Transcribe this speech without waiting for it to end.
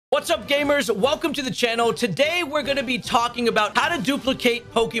What's up, gamers? Welcome to the channel. Today we're going to be talking about how to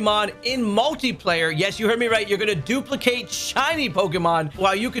duplicate Pokemon in multiplayer. Yes, you heard me right. You're going to duplicate shiny Pokemon.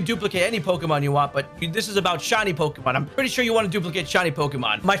 Well, you could duplicate any Pokemon you want, but this is about shiny Pokemon. I'm pretty sure you want to duplicate shiny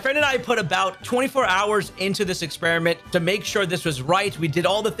Pokemon. My friend and I put about 24 hours into this experiment to make sure this was right. We did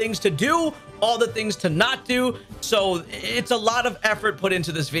all the things to do, all the things to not do. So it's a lot of effort put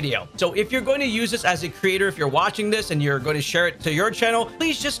into this video. So if you're going to use this as a creator, if you're watching this and you're going to share it to your channel,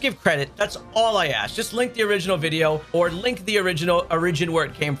 please just give credit. That's all I ask. Just link the original video or link the origin where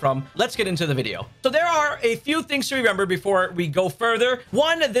it came from. Let's get into the video. So there are a few things to remember before we go further.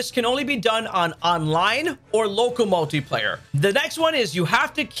 One, this can only be done on online or local multiplayer. The next one is you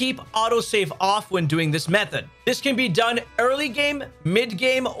have to keep autosave off when doing this method. This can be done early game, mid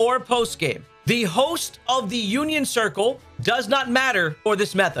game, or post game. The host of the Union Circle does not matter for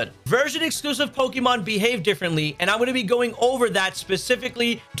this method. Version exclusive Pokemon behave differently, and I'm going to be going over that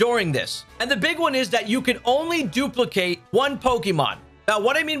specifically during this. And the big one is that you can only duplicate one Pokemon. Now,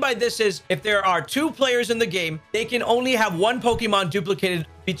 what I mean by this is if there are two players in the game, they can only have one Pokemon duplicated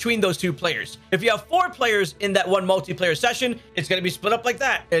between those two players. If you have 4 players in that one multiplayer session, it's going to be split up like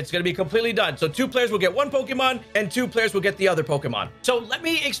that. It's going to be completely done. So 2 players will get one Pokemon and 2 players will get the other Pokemon. So let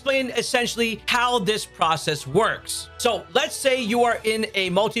me explain essentially how this process works. So let's say you are in a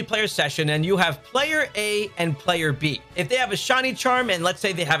multiplayer session and you have player A and player B. If they have a shiny charm and let's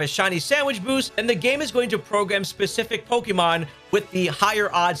say they have a shiny sandwich boost, then the game is going to program specific Pokemon with the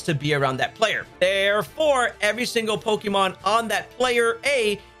higher odds to be around that player. Therefore, every single Pokemon on that player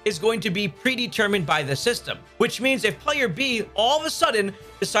A is going to be predetermined by the system, which means if player B all of a sudden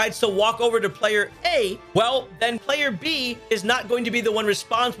decides to walk over to player A, well, then player B is not going to be the one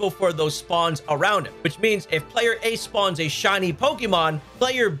responsible for those spawns around him, which means if player A spawns a shiny Pokemon,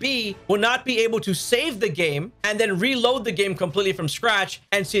 player B will not be able to save the game and then reload the game completely from scratch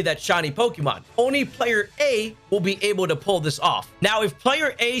and see that shiny Pokemon. Only player A will be able to pull this off. Now, if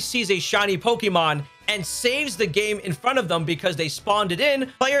player A sees a shiny Pokemon and saves the game in front of them because they spawned it in,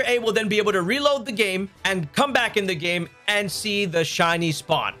 player A will then be able to reload the game and come back in the game and see the shiny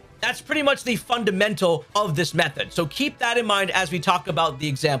spawn. That's pretty much the fundamental of this method. So keep that in mind as we talk about the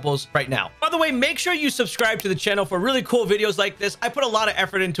examples right now. By the way, make sure you subscribe to the channel for really cool videos like this. I put a lot of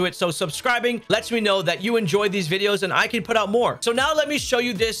effort into it, so subscribing lets me know that you enjoy these videos and I can put out more. So now let me show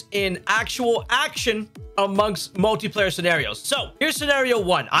you this in actual action amongst multiplayer scenarios. So here's scenario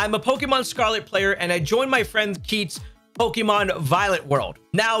 1. I'm a Pokemon Scarlet player and I joined my friend Keith's Pokemon Violet world.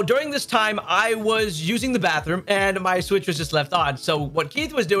 Now, during this time, I was using the bathroom and my Switch was just left on. So what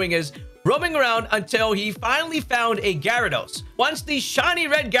Keith was doing is roaming around until he finally found a Gyarados. Once the shiny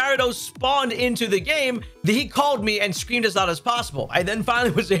red Gyarados spawned into the game, he called me and screamed as loud as possible. I then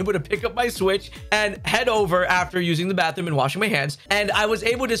finally was able to pick up my Switch and head over after using the bathroom and washing my hands. And I was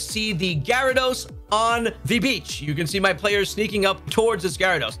able to see the Gyarados on the beach. You can see my players sneaking up towards this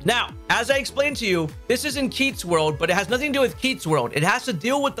Gyarados. Now, as I explained to you, this is in Keith's world, but it has nothing to do with Keith's world. It has to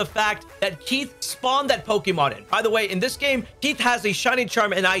deal with the fact that Keith spawned that Pokemon in. By the way, in this game, Keith has a shiny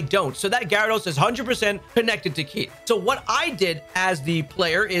charm and I don't. So that Gyarados is 100% connected to Keith. So what I did as the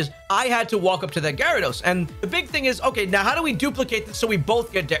player is I had to walk up to that Gyarados. And the big thing is, okay, now how do we duplicate this so we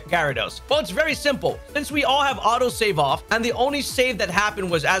both get Gyarados? Well, it's very simple. Since we all have auto save off and the only save that happened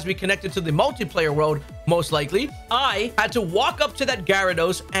was as we connected to the multiplayer world, most likely, I had to walk up to that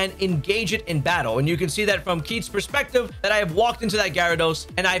Gyarados and engage it in battle. And you can see that from Keith's perspective that I have walked into that Gyarados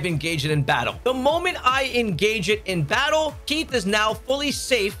and I've engaged it in battle. The moment I engage it in battle, Keith is now fully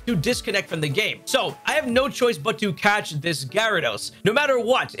safe to disconnect from the game. So I have no choice but to catch this Gyarados. No matter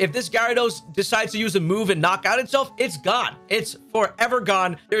what, if this Gyarados decides to use a move and knock out itself, it's gone. It's forever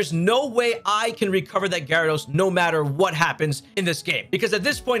gone. There's no way I can recover that Gyarados no matter what happens in this game. Because at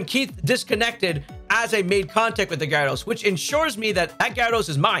this point, Keith disconnected as I made contact with the Gyarados, which ensures me that that Gyarados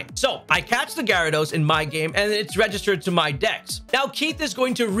is mine. So I catch the Gyarados in my game and it's registered to my dex. Now Keith is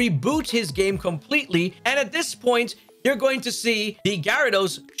going to reboot his game completely. And at this point, you're going to see the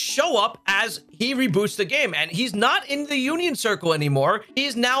Gyarados show up as he reboots the game. And he's not in the Union Circle anymore.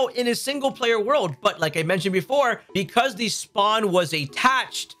 He's now in a single player world. But like I mentioned before, because the spawn was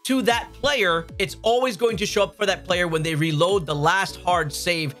attached to that player, it's always going to show up for that player when they reload the last hard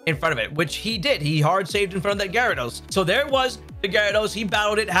save in front of it, which he did. He hard saved in front of that Gyarados. So there it was, the Gyarados. He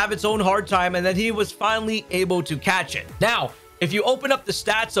battled it, have its own hard time, and then he was finally able to catch it. Now, if you open up the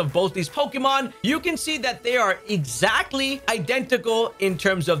stats of both these Pokemon, you can see that they are exactly identical in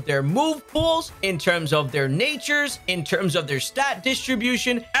terms of their move pools, in terms of their natures, in terms of their stat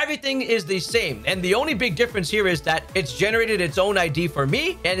distribution. Everything is the same. And the only big difference here is that it's generated its own ID for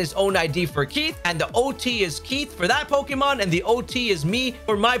me and its own ID for Keith. And the OT is Keith for that Pokemon, and the OT is me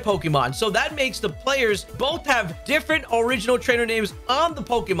for my Pokemon. So that makes the players both have different original trainer names on the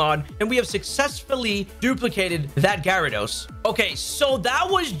Pokemon, and we have successfully duplicated that Gyarados. Okay, so that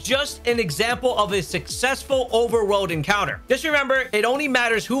was just an example of a successful overworld encounter. Just remember, it only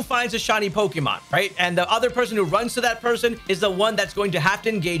matters who finds a shiny Pokemon, right? And the other person who runs to that person is the one that's going to have to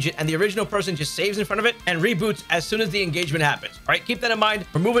engage it, and the original person just saves in front of it and reboots as soon as the engagement happens. All right, keep that in mind.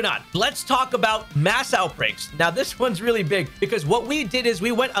 We're moving on. Let's talk about mass outbreaks. Now, this one's really big because what we did is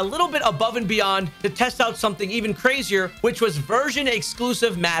we went a little bit above and beyond to test out something even crazier, which was version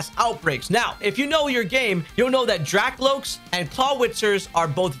exclusive mass outbreaks. Now, if you know your game, you'll know that Dracloaks and Clawitzers are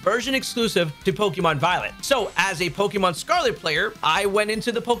both version exclusive to Pokemon Violet. So as a Pokemon Scarlet player, I went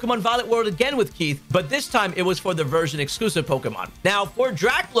into the Pokemon Violet world again with Keith, but this time it was for the version exclusive Pokemon. Now, for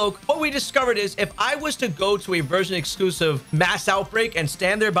Dracloak, what we discovered is if I was to go to a version exclusive mass outbreak and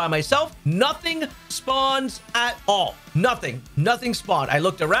stand there by myself, nothing spawns at all. Nothing spawned. I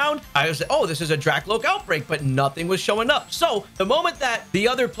looked around. I was like, oh, this is a Dracloak outbreak, but nothing was showing up. So the moment that the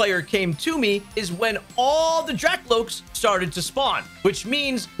other player came to me is when all the Dracloaks started to spawn, which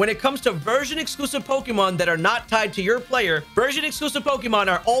means when it comes to version exclusive Pokemon that are not tied to your player, version exclusive Pokemon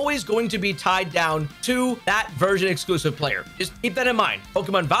are always going to be tied down to that version exclusive player. Just keep that in mind.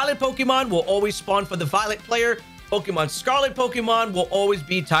 Pokemon Violet Pokemon will always spawn for the Violet player. Pokemon Scarlet Pokemon will always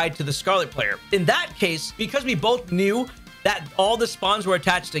be tied to the Scarlet player. In that case, because we both knew that all the spawns were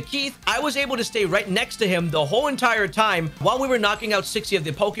attached to Keith, I was able to stay right next to him the whole entire time while we were knocking out 60 of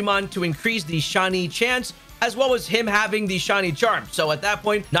the Pokemon to increase the shiny chance, as well as him having the shiny charm. So at that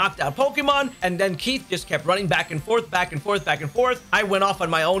point, knocked out Pokemon, and then Keith just kept running back and forth, back and forth, back and forth. I went off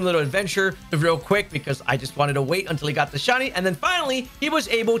on my own little adventure real quick because I just wanted to wait until he got the shiny. And then finally, he was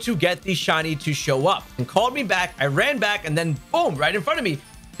able to get the shiny to show up and called me back. I ran back, and then boom, right in front of me,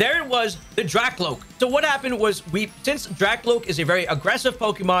 there it was, the Dracloak. So what happened was since Dracloak is a very aggressive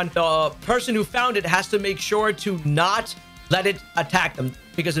Pokemon, the person who found it has to make sure to not let it attack them.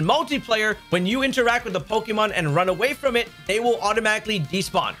 Because in multiplayer, when you interact with the Pokemon and run away from it, they will automatically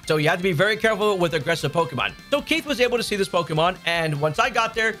despawn. So you have to be very careful with aggressive Pokemon. So Keith was able to see this Pokemon, and once I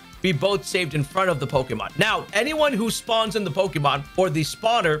got there, we both saved in front of the Pokemon. Now, anyone who spawns in the Pokemon or the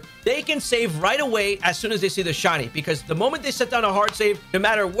spawner, they can save right away as soon as they see the shiny, because the moment they set down a hard save, no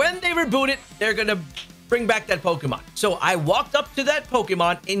matter when they reboot it, they're gonna bring back that Pokemon. So I walked up to that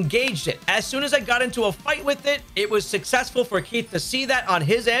Pokemon, engaged it. As soon as I got into a fight with it, it was successful for Keith to see that on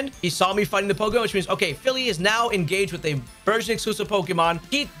his end. He saw me fighting the Pokemon, which means, okay, Philly is now engaged with a version exclusive Pokemon.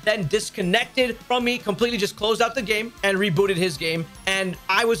 Keith then disconnected from me, completely just closed out the game and rebooted his game, and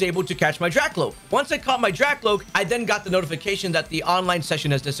I was able to catch my Dracloak. Once I caught my Dracloak, I then got the notification that the online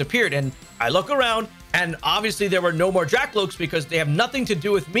session has disappeared, and I look around, and obviously there were no more Dracloaks because they have nothing to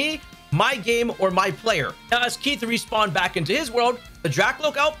do with me, my game, or my player. Now, as Keith respawned back into his world, the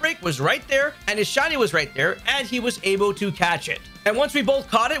Dracloak outbreak was right there, and his shiny was right there, and he was able to catch it. And once we both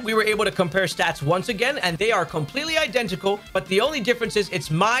caught it, we were able to compare stats once again, and they are completely identical, but the only difference is it's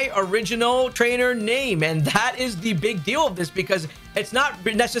my original trainer name, and that is the big deal of this, because it's not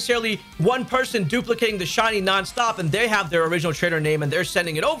necessarily one person duplicating the shiny nonstop, and they have their original trainer name, and they're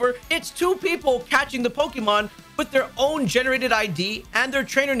sending it over. It's two people catching the Pokemon with their own generated ID and their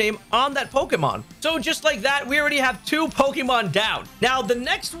trainer name on that Pokemon. So just like that, we already have two Pokemon down. Now, the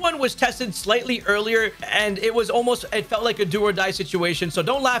next one was tested slightly earlier, and it felt like a do or die situation. So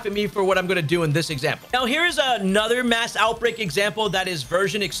don't laugh at me for what I'm going to do in this example. Now, here's another mass outbreak example that is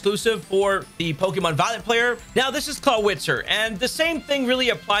version exclusive for the Pokemon Violet player. Now, this is Clawitzer, and the same thing really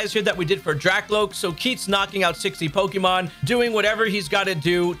applies here that we did for Dracloak. So Keith's knocking out 60 Pokemon, doing whatever he's got to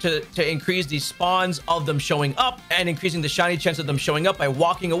do to increase the spawns of them showing up and increasing the shiny chance of them showing up by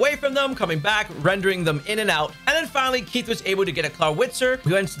walking away from them, coming back, rendering them in and out. And then finally, Keith was able to get a Clawitzer.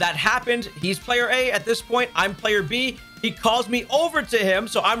 Once that happened, he's player A at this point. I'm player B. He calls me over to him,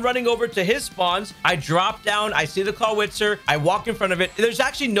 so I'm running over to his spawns. I drop down, I see the Clawitzer, I walk in front of it. There's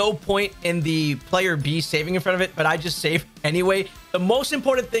actually no point in the player B saving in front of it, but I just save anyway. The most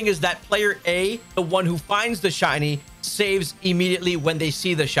important thing is that player A, the one who finds the shiny, saves immediately when they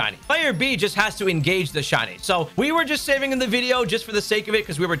see the shiny. Player B just has to engage the shiny. So we were just saving in the video just for the sake of it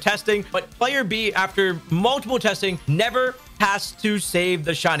because we were testing, but player B, after multiple testing, never has to save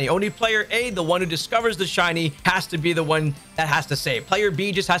the shiny. Only player A, the one who discovers the shiny, has to be the one that has to save. Player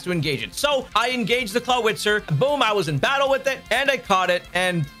B just has to engage it. So I engaged the Clawitzer. Boom, I was in battle with it, and I caught it,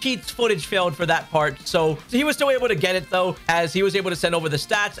 and Keith's footage failed for that part. So he was still able to get it, though, as he was able to send over the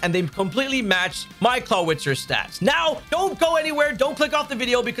stats, and they completely matched my Clawitzer stats. Now, don't go anywhere. Don't click off the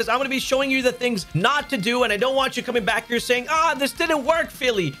video, because I'm going to be showing you the things not to do, and I don't want you coming back here saying, this didn't work,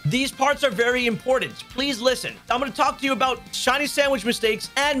 Philly. These parts are very important. Please listen. I'm going to talk to you about shiny sandwich mistakes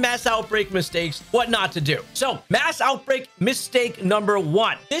and mass outbreak mistakes, what not to do. So, mass outbreak mistake number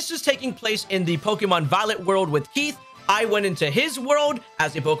 1. This is taking place in the Pokemon Violet world with Keith. I went into his world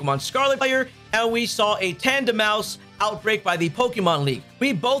as a Pokemon Scarlet player, and we saw a tandem mouse outbreak by the Pokemon League.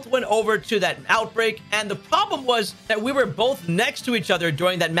 We both went over to that outbreak, and the problem was that we were both next to each other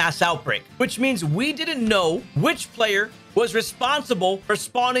during that mass outbreak, which means we didn't know which player was responsible for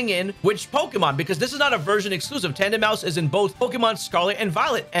spawning in which Pokemon, because this is not a version exclusive. Tandem Mouse is in both Pokemon Scarlet and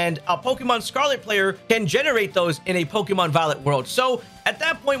Violet, and a Pokemon Scarlet player can generate those in a Pokemon Violet world. So at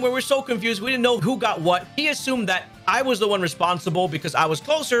that point where we're so confused, we didn't know who got what. He assumed that I was the one responsible because I was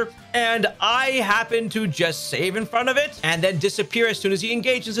closer, and I happened to just save in front of it and then disappear as soon as he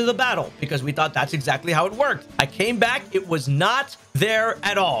engages in the battle, because we thought that's exactly how it worked. I came back, it was not there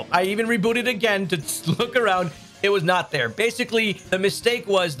at all. I even rebooted again to look around. It was not there. Basically, the mistake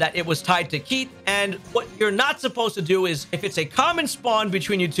was that it was tied to Keith, and what you're not supposed to do is, if it's a common spawn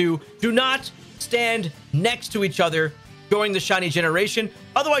between you two, do not stand next to each other during the shiny generation.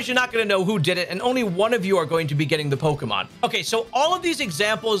 Otherwise, you're not going to know who did it, and only one of you are going to be getting the Pokemon. Okay, so all of these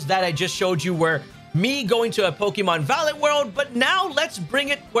examples that I just showed you were me going to a Pokemon Violet world, but now let's bring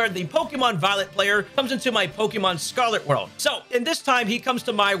it where the Pokemon Violet player comes into my Pokemon Scarlet world. So in this time, he comes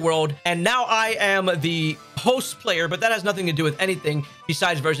to my world, and now I am the host player, but that has nothing to do with anything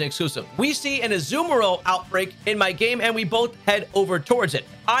besides version exclusive. We see an Azumarill outbreak in my game, and we both head over towards it.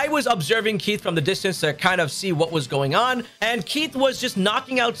 I was observing Keith from the distance to kind of see what was going on, and Keith was just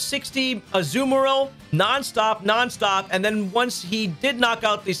knocking out 60 Azumarill non-stop, and then once he did knock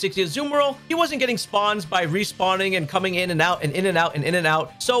out the 60 Azumarill, he wasn't getting spawns by respawning and coming in and out and in and out and in and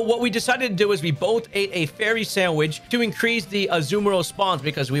out. So what we decided to do is we both ate a fairy sandwich to increase the Azumarill spawns,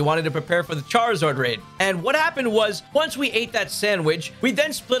 because we wanted to prepare for the Charizard raid. And what happened was, once we ate that sandwich, we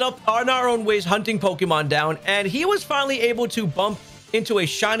then split up on our own ways hunting Pokemon down, and he was finally able to bump into a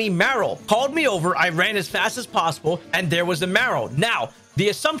shiny Marill. Called me over, I ran as fast as possible, and there was a Marill. Now, the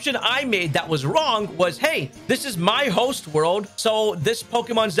assumption I made that was wrong was, hey, this is my host world, so this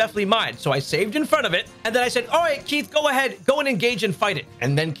Pokemon's definitely mine. So I saved in front of it, and then I said, all right, Keith, go ahead, go and engage and fight it.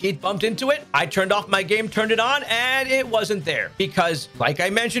 And then Keith bumped into it. I turned off my game, turned it on, and it wasn't there. Because, like I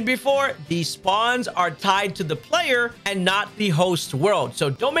mentioned before, the spawns are tied to the player and not the host world. So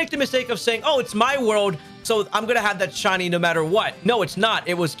don't make the mistake of saying, oh, it's my world, so I'm going to have that shiny no matter what. No, it's not.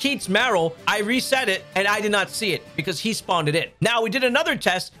 It was Keith's Marill. I reset it, and I did not see it because he spawned it in. Now, we did another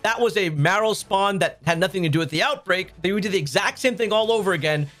test. That was a Marill spawn that had nothing to do with the outbreak. We did the exact same thing all over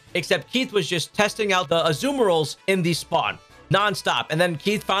again, except Keith was just testing out the Azumarills in the spawn non-stop. And then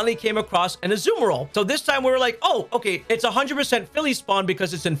Keith finally came across an Azumarill. So this time we were like, oh, okay, it's 100% Philly spawn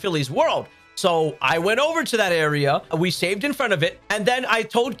because it's in Philly's world. So I went over to that area, we saved in front of it, and then I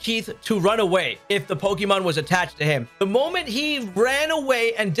told Keith to run away if the Pokemon was attached to him. The moment he ran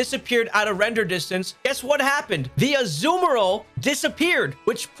away and disappeared out of render distance, guess what happened? The Azumarill disappeared,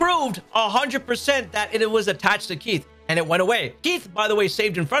 which proved 100% that it was attached to Keith. And it went away. Keith, by the way,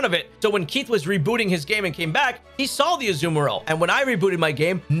 saved in front of it. So when Keith was rebooting his game and came back, he saw the Azumarill. And when I rebooted my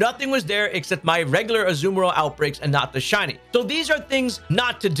game, nothing was there except my regular Azumarill outbreaks and not the shiny. So these are things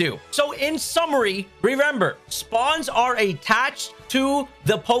not to do. So in summary, remember, spawns are attached to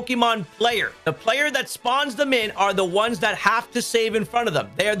the Pokemon player. The player that spawns them in are the ones that have to save in front of them.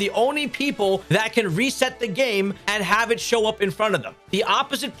 They are the only people that can reset the game and have it show up in front of them. The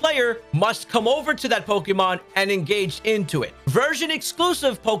opposite player must come over to that Pokemon and engage into it. Version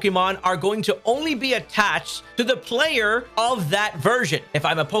exclusive Pokemon are going to only be attached to the player of that version. If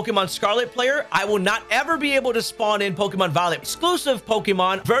I'm a Pokemon Scarlet player, I will not ever be able to spawn in Pokemon Violet. Exclusive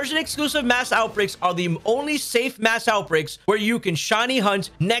Pokemon, version exclusive mass outbreaks are the only safe mass outbreaks where you can shiny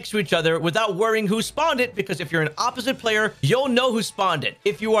hunt next to each other without worrying who spawned it, because if you're an opposite player, you'll know who spawned it.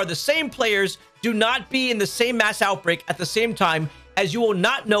 If you are the same players, do not be in the same mass outbreak at the same time, as you will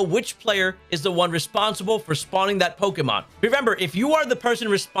not know which player is the one responsible for spawning that Pokemon. Remember, if you are the person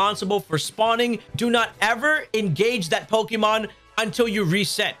responsible for spawning, do not ever engage that Pokemon until you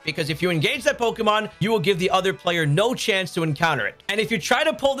reset, because if you engage that Pokemon, you will give the other player no chance to encounter it. And if you try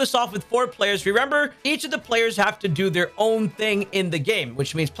to pull this off with 4 players, remember, each of the players have to do their own thing in the game,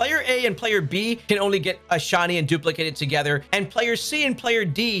 which means player A and player B can only get a shiny and duplicate it together, and player C and player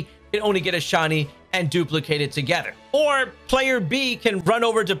D can only get a shiny and duplicate it together. Or player B can run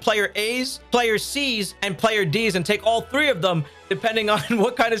over to player A's, player C's, and player D's and take all 3 of them, depending on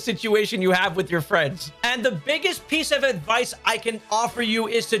what kind of situation you have with your friends. And the biggest piece of advice I can offer you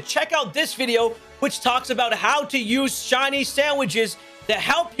is to check out this video, which talks about how to use shiny sandwiches to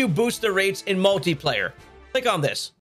help you boost the rates in multiplayer. Click on this.